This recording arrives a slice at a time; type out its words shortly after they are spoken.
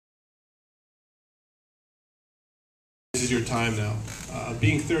is your time now.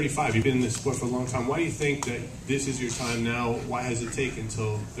 Being 35, you've been in this sport for a long time. Why do you think that this is your time now? Why has it taken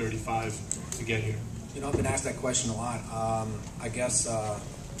until 35 to get here? You know, I've been asked that question a lot. I guess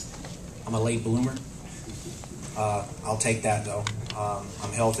I'm a late bloomer. I'll take that though.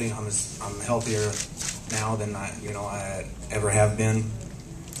 I'm healthy. I'm healthier now than I ever have been.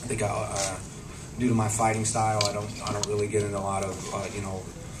 I think due to my fighting style, I don't really get into a lot of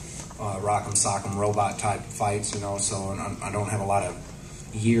rock'em sock'em robot type fights. So I don't have a lot of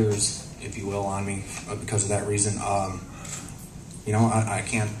years, if you will, on me because of that reason. I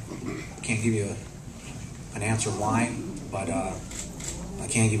can't give you an answer why, but I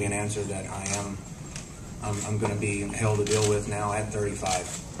can give you an answer that I'm going to be hell to deal with now at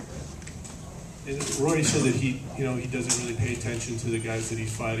 35. And Rory said that he doesn't really pay attention to the guys that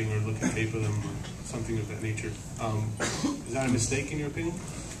he's fighting or look at tape of them or something of that nature. Is that a mistake in your opinion?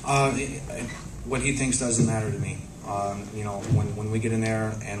 What he thinks doesn't matter to me. When we get in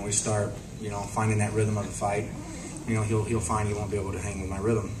there and we start, finding that rhythm of the fight, he'll find he won't be able to hang with my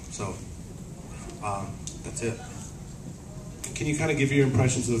rhythm. So that's it. Can you kind of give your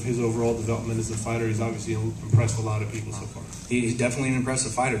impressions of his overall development as a fighter? He's obviously impressed a lot of people so far. He's definitely an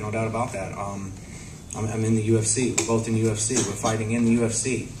impressive fighter, no doubt about that. I'm in the UFC. We're both in the UFC. We're fighting in the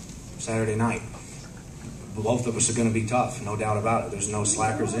UFC Saturday night. Both of us are going to be tough, no doubt about it. There's no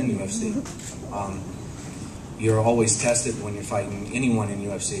slackers in UFC. You're always tested when you're fighting anyone in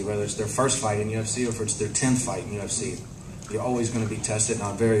UFC, whether it's their first fight in UFC or if it's their 10th fight in UFC. You're always going to be tested, and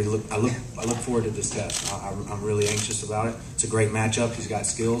I look forward to this test. I'm really anxious about it. It's a great matchup. He's got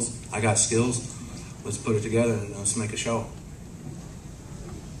skills. I got skills. Let's put it together and let's make a show.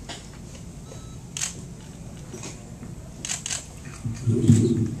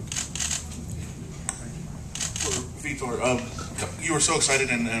 Vitor, you were so excited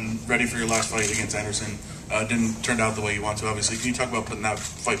and ready for your last fight against Anderson. Didn't turn out the way you want to, obviously. Can you talk about putting that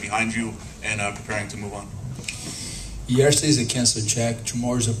fight behind you and preparing to move on? Yesterday is a cancel check,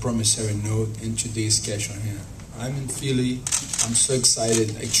 tomorrow is a promissory note, and today is cash on hand. I'm in Philly, I'm so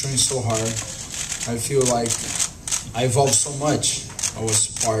excited, I train so hard. I feel like I evolved so much. I was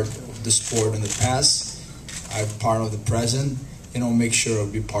part of the sport in the past, I'm part of the present, and I'll make sure I'll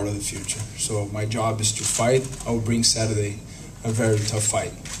be part of the future. So my job is to fight. I'll bring Saturday a very tough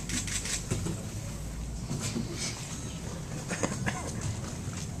fight.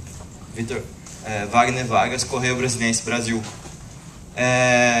 Vitor, Wagner Vargas, Correio Brasiliense, Brasil.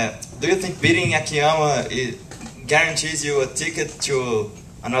 Do you think beating Akiyama guarantees you a ticket to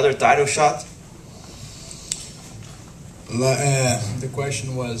another title shot? The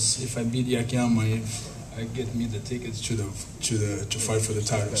question was if I beat Akiyama, if I get me the tickets to fight for the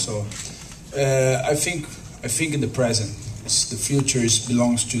title. So I think in the present, the future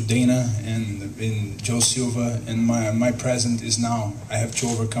belongs to Dana and Joe Silva, and my present is now. I have to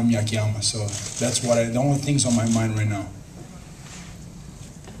overcome Akiyama. So that's the only things on my mind right now.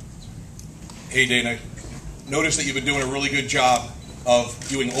 Hey Dana, notice that you've been doing a really good job of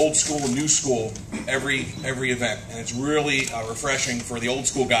doing old school and new school every event, and it's really refreshing for the old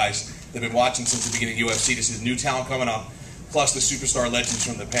school guys that have been watching since the beginning of UFC to see the new talent coming up, plus the superstar legends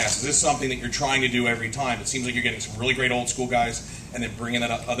from the past. Is this something that you're trying to do every time? It seems like you're getting some really great old school guys and then bringing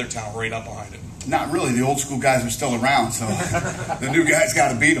that other talent right up behind it. Not really. The old school guys are still around, so the new guys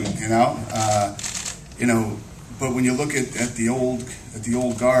got to beat them. But when you look at the old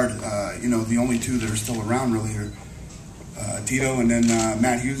guard, the only two that are still around really are Tito, and then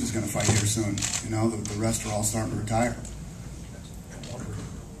Matt Hughes is going to fight here soon. The rest are all starting to retire.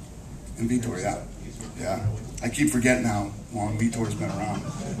 And Vitor, yeah. I keep forgetting how long Vitor's been around.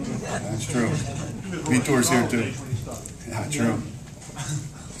 That's true. Vitor's here too. Yeah, true.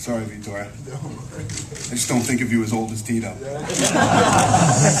 Sorry, Vitor. I just don't think of you as old as Tito.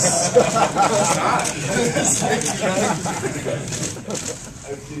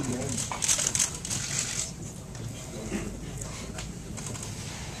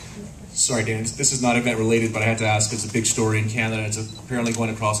 Sorry, Dan, this is not event related, but I had to ask. It's a big story in Canada. It's apparently going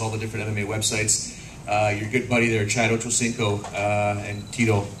across all the different MMA websites. Your good buddy there, Chad Ochocinco, and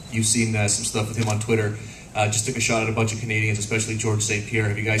Tito, you've seen some stuff with him on Twitter. Just took a shot at a bunch of Canadians, especially George St. Pierre.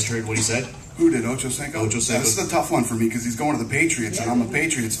 Have you guys heard what he said? Who did, Ochocinco? Ochocinco. Yeah, this is a tough one for me because he's going to the Patriots, and I'm a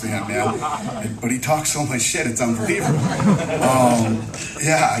Patriots fan, man. But he talks so much shit, it's unbelievable.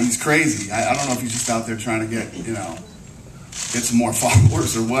 Yeah, he's crazy. I don't know if he's just out there trying to get some more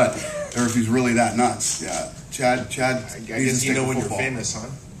followers or what, or if he's really that nuts. Yeah, Chad. I guess you know when you're famous, huh?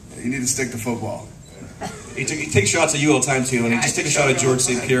 You need to stick to football. He takes shots at you all the time too, and he just took a shot at George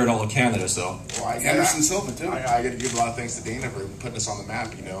St. Pierre and all of Canada. So well, Anderson Silva too. I got to give a lot of thanks to Dana for putting us on the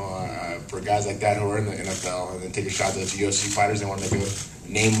map. You know, for guys like that who are in the NFL and then taking shots at the UFC fighters, they want to make a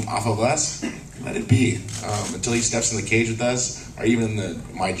name off of us. Let it be until he steps in the cage with us, or even in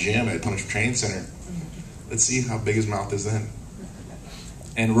my gym at Punishment Training Center. Let's see how big his mouth is then.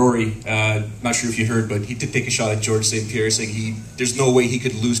 And Rory, not sure if you heard, but he did take a shot at George St. Pierre, saying there's no way he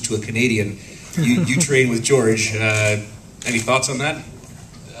could lose to a Canadian. You train with George. Any thoughts on that?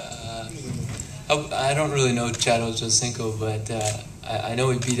 I don't really know Chad Ochocinco, but I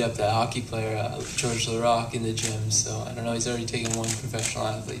know he beat up that hockey player, George Laroque, in the gym. So I don't know. He's already taken one professional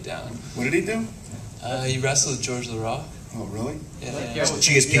athlete down. What did he do? He wrestled George Laroque. Oh, really? Yeah.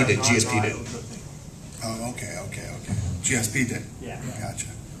 GSP did. GSP did. Oh, okay. GSP did? Yeah. Gotcha.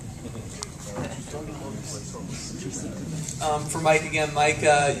 For Mike again, Mike,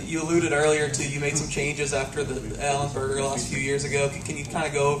 you alluded earlier to you made some changes after the Ellenberger loss a few years ago. Can you kind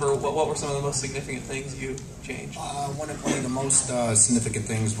of go over what were some of the most significant things you changed? One of the most significant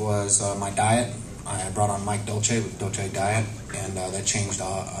things was my diet. I brought on Mike Dolce with Dolce Diet, and that changed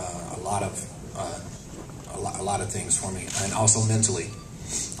a lot of things for me, and also mentally.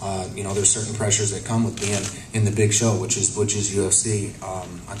 There's certain pressures that come with being in the big show, which is UFC. I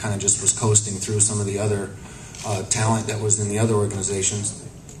kind of just was coasting through some of the other talent that was in the other organizations,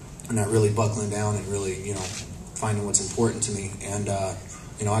 and not really buckling down and really, finding what's important to me. And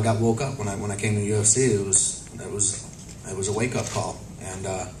I got woke up when I came to UFC. It was a wake up call, and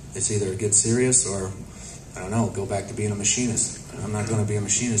it's either get serious or I don't know, go back to being a machinist. I'm not going to be a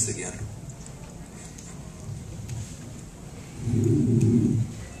machinist again.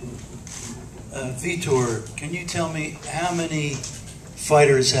 Vitor, can you tell me how many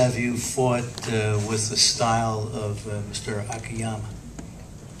fighters have you fought with the style of Mr. Akiyama?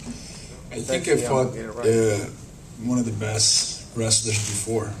 I think I fought one of the best wrestlers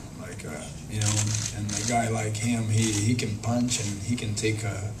before, and a guy like him, he can punch and he can take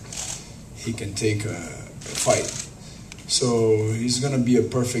a fight. So he's gonna be a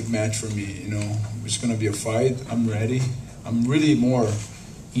perfect match for me. It's gonna be a fight. I'm ready. I'm really more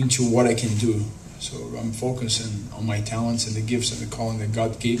into what I can do. So I'm focusing on my talents and the gifts and the calling that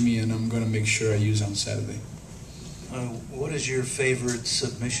God gave me, and I'm going to make sure I use on Saturday. What is your favorite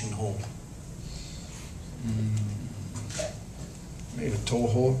submission hold? Maybe a toe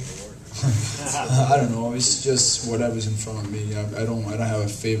hold. I don't know. It's just whatever's in front of me. I don't have a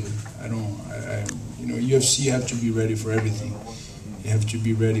favorite. UFC, you have to be ready for everything. You have to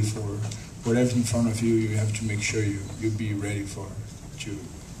be ready for whatever's in front of you. You have to make sure you be ready to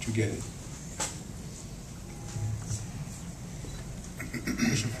get it.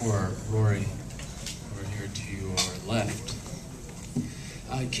 Question for Rory, over here to your left.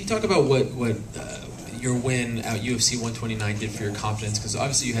 Can you talk about what your win at UFC 129 did for your confidence? Because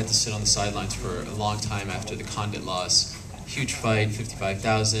obviously you had to sit on the sidelines for a long time after the Condit loss. Huge fight,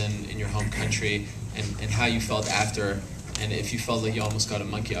 55,000 in your home country, and how you felt after, and if you felt like you almost got a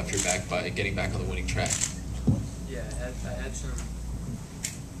monkey off your back by getting back on the winning track. Yeah, I had some.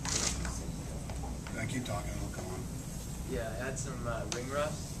 I keep talking. It'll come on. Yeah, I had some ring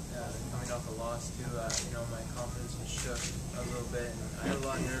rust coming off a loss too. My confidence was shook a little bit, and I had a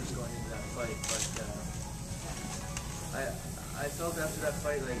lot of nerves going into that fight. But I felt after that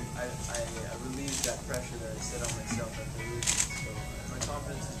fight like I relieved that pressure that I set on myself after losing. So my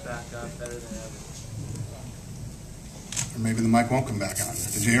confidence is back up, better than ever. Or maybe the mic won't come back on.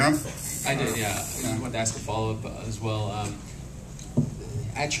 Did you hear him? I did, yeah. I wanted to ask a follow-up as well.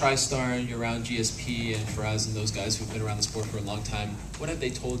 At TriStar, you're around GSP and Faraz and those guys who've been around the sport for a long time. What have they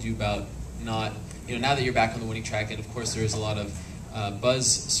told you about not, now that you're back on the winning track, and of course there is a lot of buzz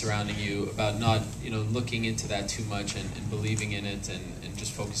surrounding you, about not, looking into that too much and believing in it and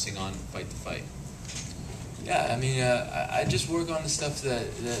just focusing on fight to fight? Yeah, I just work on the stuff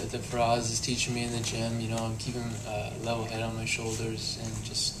that Faraz is teaching me in the gym. I'm keeping a level head on my shoulders and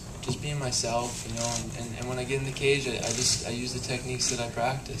just being myself, and when I get in the cage, I use the techniques that I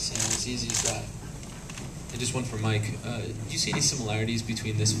practice, as easy as that. And just one for Mike. Do you see any similarities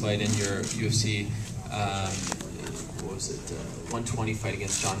between this fight and your UFC, 120 fight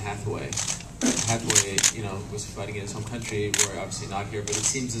against John Hathaway? Hathaway, was fighting in his home country. We're obviously not here, but it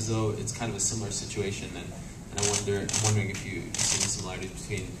seems as though it's kind of a similar situation, and I'm wondering if you see any similarities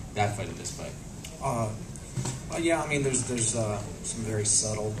between that fight and this fight. Yeah, there's some very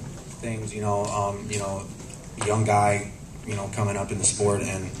subtle things, young guy, coming up in the sport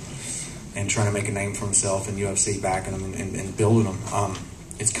and trying to make a name for himself in UFC, backing him and building him.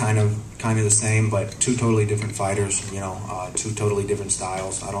 It's kind of the same, but two totally different fighters, two totally different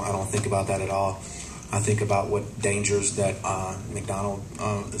styles. I don't think about that at all. I think about what dangers that McDonald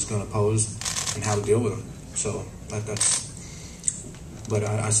is going to pose and how to deal with them. So that's. But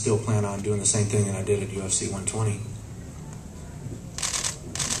I still plan on doing the same thing that I did at UFC 120.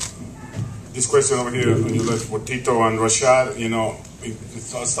 This question over here on your left for Tito and Rashad.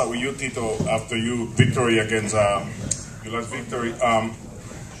 I'll start with you, Tito. After your victory against your last victory,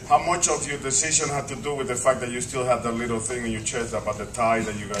 how much of your decision had to do with the fact that you still had that little thing in your chest about the tie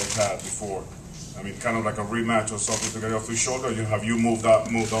that you guys had before? I mean, kind of like a rematch or something to get off your shoulder. Or have you moved on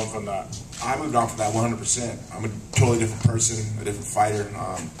from that? I moved on from that 100%. I'm a totally different person, a different fighter.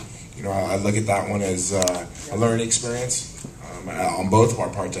 I look at that one as a learning experience on both of our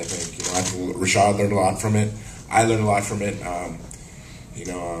parts. I think. I think Rashad learned a lot from it. I learned a lot from it.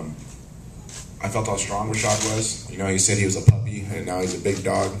 I felt how strong Rashad was. He said he was a puppy, and now he's a big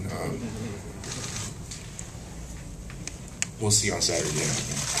dog. We'll see on Saturday.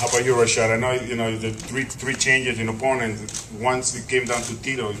 How about you, Rashad? I know the three changes in opponents. Once it came down to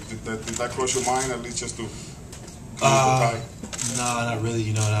Tito, did that cross your mind at least just to? No, not really.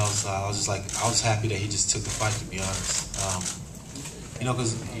 I was just like, I was happy that he just took the fight. To be honest,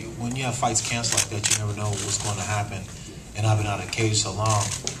 because when you have fights canceled like that, you never know what's going to happen. And I've been out of the cage so long,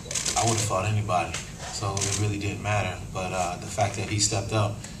 I would have fought anybody. So it really didn't matter. But the fact that he stepped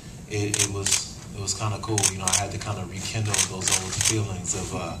up, it was kind of cool. I had to kind of rekindle those old feelings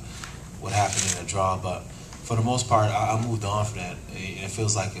of what happened in the draw. But for the most part, I moved on from that. It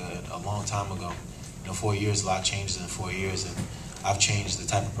feels like a long time ago. 4 years, a lot changes in 4 years, and I've changed the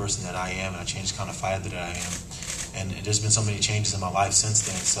type of person that I am, and I changed the kind of fighter that I am. And there's been so many changes in my life since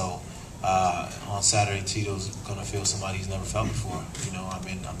then. So on Saturday, Tito's going to feel somebody he's never felt before.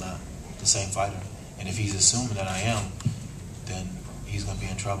 I'm not the same fighter. And if he's assuming that I am, then he's going to be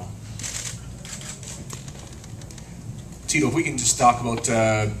in trouble. Tito, if we can just talk about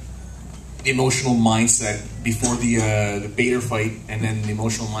the emotional mindset before the Bader fight, and then the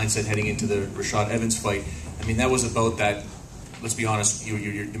emotional mindset heading into the Rashad Evans fight. I mean, that was about that. Let's be honest, your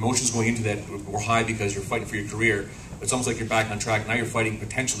emotions going into that were high because you're fighting for your career. It's almost like you're back on track. Now you're fighting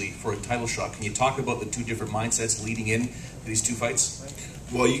potentially for a title shot. Can you talk about the two different mindsets leading in to these two fights?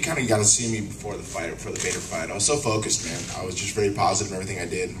 Well, you kind of got to see me before the fight, for the Bader fight. I was so focused, man. I was just very positive in everything I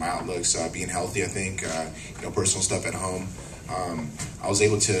did. My outlooks, being healthy, I think, personal stuff at home. I was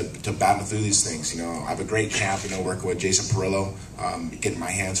able to battle through these things. I have a great camp, working with Jason Perillo, getting my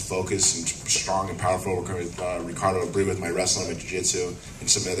hands focused and strong and powerful, working with Ricardo Abreu with my wrestling and jiu-jitsu, and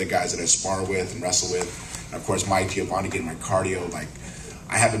some other guys that I spar with and wrestle with. And of course, Mike Giovanni getting my cardio. Like,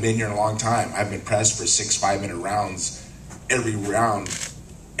 I haven't been here in a long time. I've been pressed for 6 5-minute rounds, every round,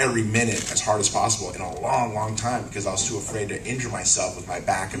 every minute, as hard as possible in a long, long time, because I was too afraid to injure myself with my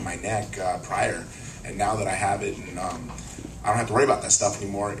back and my neck prior. And now that I have it, and I don't have to worry about that stuff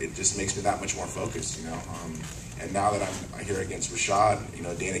anymore, it just makes me that much more focused, And now that I'm here against Rashad,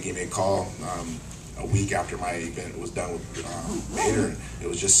 Dana gave me a call a week after my event was done with Bader. It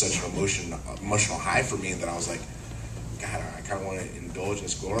was just such an emotional high for me that I was like, God, I kind of want to indulge in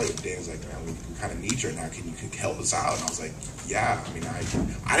this glory. And Dana's like, man, we kind of need you right now. Can you help us out? And I was like, yeah. I mean,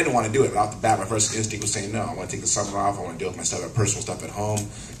 I didn't want to do it. Right off the bat, my first instinct was saying no. I want to take the summer off. I want to deal with my stuff, my personal stuff at home.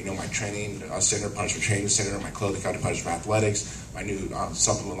 My training center, punishment training center, my clothing company, punishment athletics, my new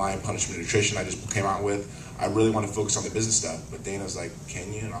supplement line, punishment nutrition I just came out with. I really want to focus on the business stuff. But Dana's like,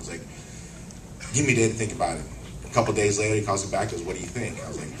 can you? And I was like, give me a day to think about it. A couple days later, he calls me back and goes, what do you think? I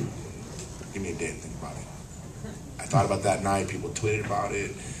was like, give me a day to think about it. I thought about that night. People tweeted about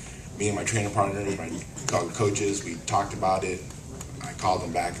it. Me and my training partners, my coaches, we talked about it. I called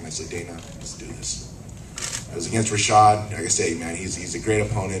him back and I said, Dana, let's do this. I was against Rashad. Like I say, man, he's a great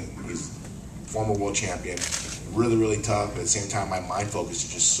opponent. He's a former world champion. Really, really tough. But at the same time, my mind focus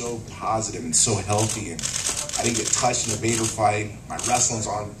is just so positive and so healthy. And I didn't get touched in the Bader fight. My wrestling's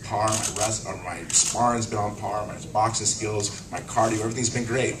on par. My sparring's been on par. My boxing skills, my cardio, everything's been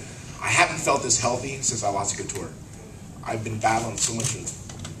great. I haven't felt this healthy since I lost to Couture. I've been battling so much with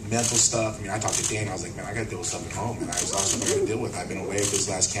mental stuff. I mean, I talked to Dan. I was like, man, I got to deal with stuff at home. And I was also stuff I got to deal with. I've been away with this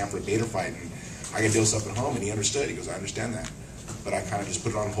last camp for a Bader fight, and I got to deal with stuff at home. And he understood. He goes, I understand that. But I kind of just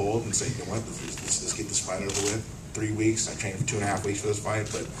put it on hold and said, you know what, let's get this fight over with. 3 weeks. I trained for 2.5 weeks for this fight.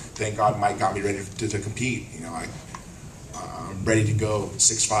 But thank God Mike got me ready to compete. I'm ready to go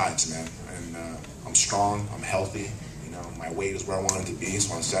 6 fights, man. And I'm strong. I'm healthy. My weight is where I want it to be.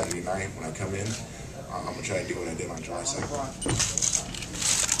 So on Saturday night when I come in, I'm going to try to do what I did on July 2nd.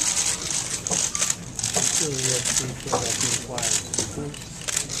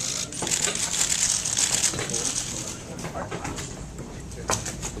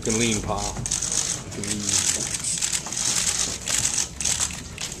 Looking lean, Pyle. Looking lean.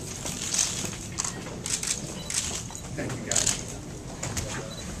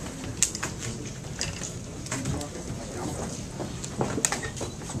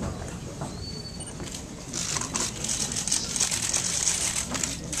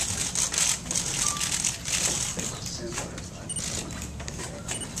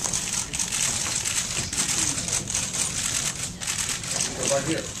 Right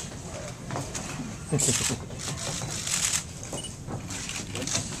here.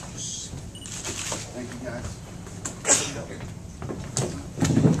 Thank you, guys.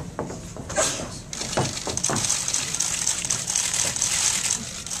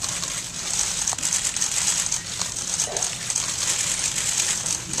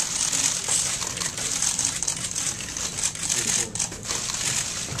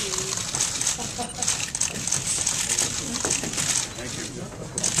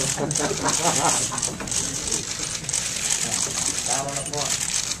 Down on the front.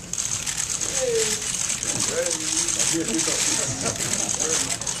 Hey.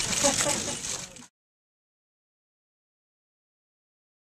 Ready.